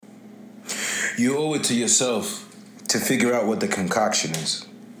You owe it to yourself to figure out what the concoction is.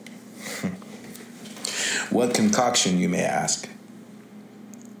 What concoction, you may ask?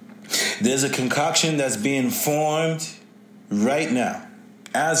 There's a concoction that's being formed right now,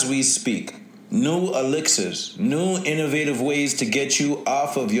 as we speak. New elixirs, new innovative ways to get you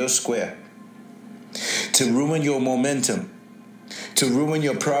off of your square, to ruin your momentum, to ruin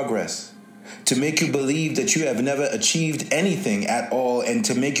your progress, to make you believe that you have never achieved anything at all, and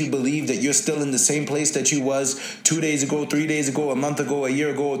to make you believe that you're still in the same place that you was 2 days ago, 3 days ago, a month ago, a year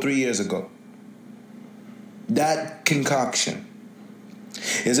ago, or 3 years ago. That concoction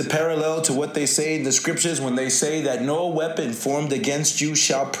is a parallel to what they say in the scriptures when they say that no weapon formed against you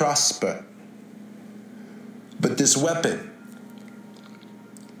shall prosper. But this weapon,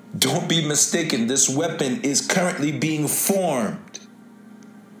 don't be mistaken, this weapon is currently being formed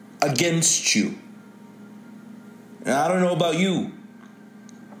against you. And I don't know about you,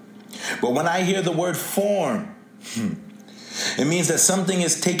 but when I hear the word form, it means that something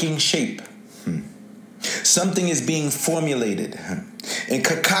is taking shape. Something is being formulated. And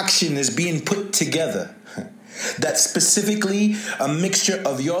concoction is being put together. That's specifically a mixture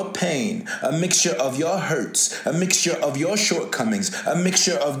of your pain, a mixture of your hurts, a mixture of your shortcomings, a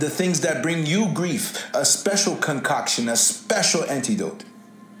mixture of the things that bring you grief, a special concoction, a special antidote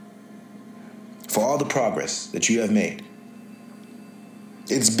for all the progress that you have made.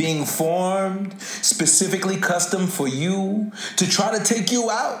 It's being formed, specifically custom for you, to try to take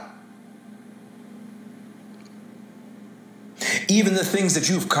you out. Even the things that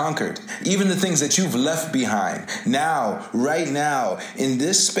you've conquered, even the things that you've left behind. Now, right now, in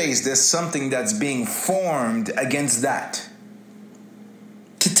this space, there's something that's being formed against that.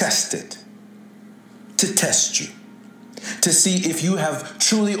 To test it. To test you. To see if you have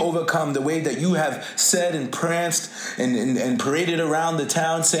truly overcome the way that you have said and pranced and paraded around the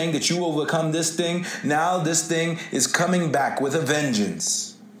town saying that you overcome this thing. Now this thing is coming back with a vengeance.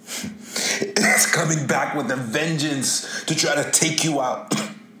 It's coming back with a vengeance to try to take you out.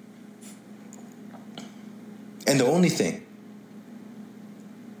 And the only thing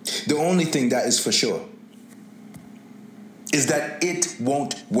that is for sure is that it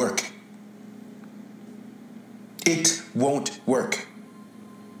won't work. It won't work.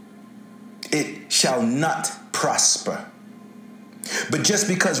 It shall not prosper. But just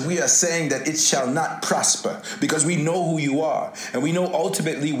because we are saying that it shall not prosper, because we know who you are, and we know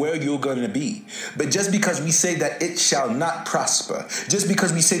ultimately where you're going to be, but just because we say that it shall not prosper, just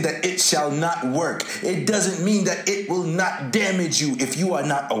because we say that it shall not work, it doesn't mean that it will not damage you if you are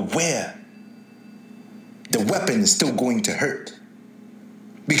not aware. The weapon is still going to hurt,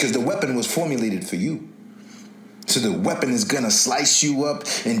 because the weapon was formulated for you. So the weapon is going to slice you up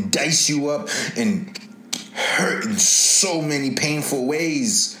and dice you up and hurt in so many painful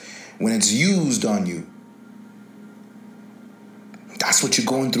ways when it's used on you. That's what you're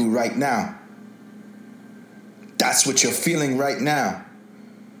going through right now. That's what you're feeling right now.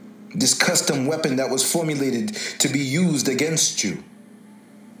 This custom weapon that was formulated to be used against you.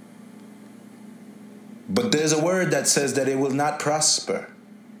 But there's a word that says that it will not prosper.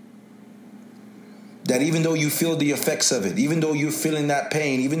 That even though you feel the effects of it, even though you're feeling that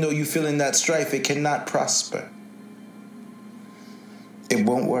pain, even though you're feeling that strife, it cannot prosper. It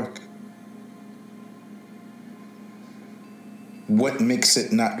won't work. What makes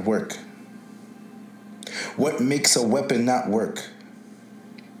it not work? What makes a weapon not work?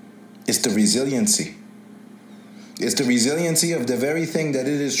 It's the resiliency. It's the resiliency of the very thing that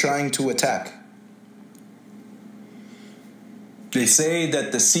it is trying to attack. They say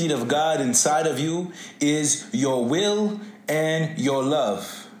that the seed of God inside of you is your will and your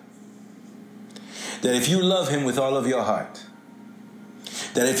love. That if you love him with all of your heart,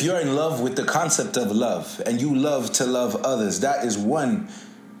 that if you're in love with the concept of love and you love to love others, that is one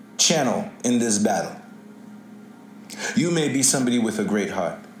channel in this battle. You may be somebody with a great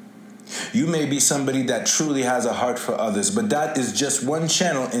heart. You may be somebody that truly has a heart for others, but that is just one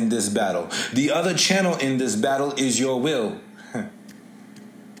channel in this battle. The other channel in this battle is your will.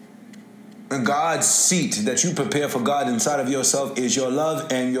 God's seat that you prepare for God inside of yourself is your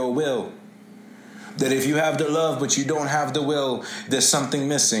love and your will. That if you have the love but you don't have the will, there's something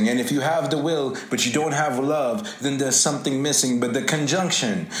missing. And if you have the will but you don't have love, then there's something missing. But the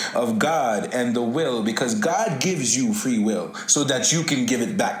conjunction of God and the will, because God gives you free will so that you can give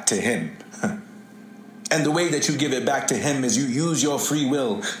it back to him. And the way that you give it back to him is you use your free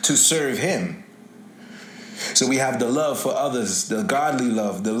will to serve him. So we have the love for others, the godly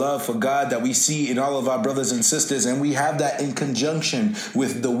love, the love for God that we see in all of our brothers and sisters. And we have that in conjunction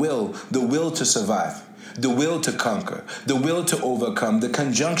with the will to survive. the will to conquer, the will to overcome. The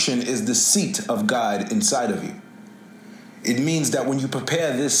conjunction is the seat of God inside of you. It means that when you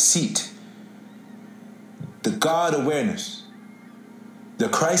prepare this seat, the God awareness, the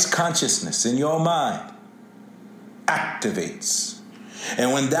Christ consciousness in your mind activates.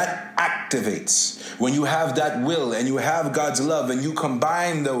 And when that activates, when you have that will and you have God's love and you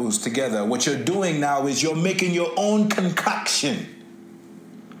combine those together, what you're doing now is you're making your own concoction.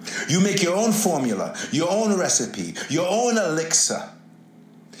 You make your own formula, your own recipe, your own elixir.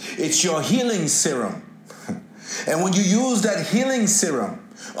 It's your healing serum. And when you use that healing serum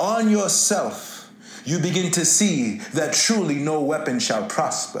on yourself, you begin to see that truly no weapon shall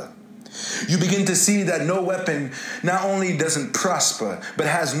prosper. You begin to see that no weapon not only doesn't prosper, but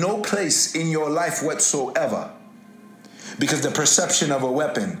has no place in your life whatsoever. Because the perception of a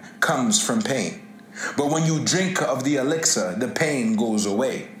weapon comes from pain. But when you drink of the elixir, the pain goes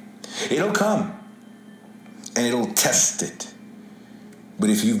away. It'll come and it'll test it. But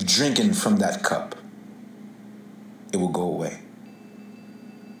if you've drinking from that cup, it will go away.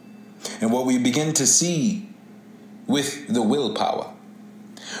 And what we begin to see with the willpower,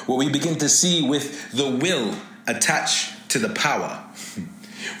 what we begin to see with the will attached to the power,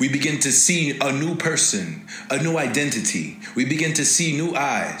 we begin to see a new person, a new identity. We begin to see new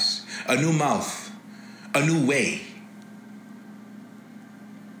eyes, a new mouth, a new way.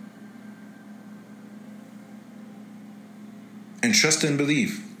 And trust and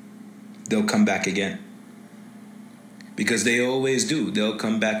believe, they'll come back again. Because they always do, they'll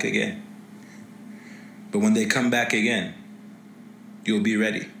come back again. But when they come back again, you'll be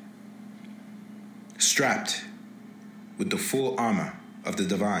ready. Strapped with the full armor of the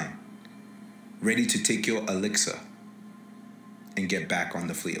divine, ready to take your elixir and get back on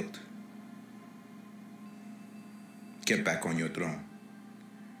the field. Get back on your throne.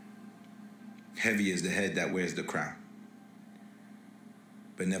 Heavy is the head that wears the crown.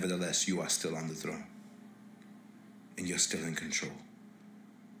 But nevertheless, you are still on the throne. And you're still in control.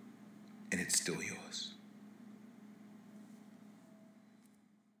 And it's still yours.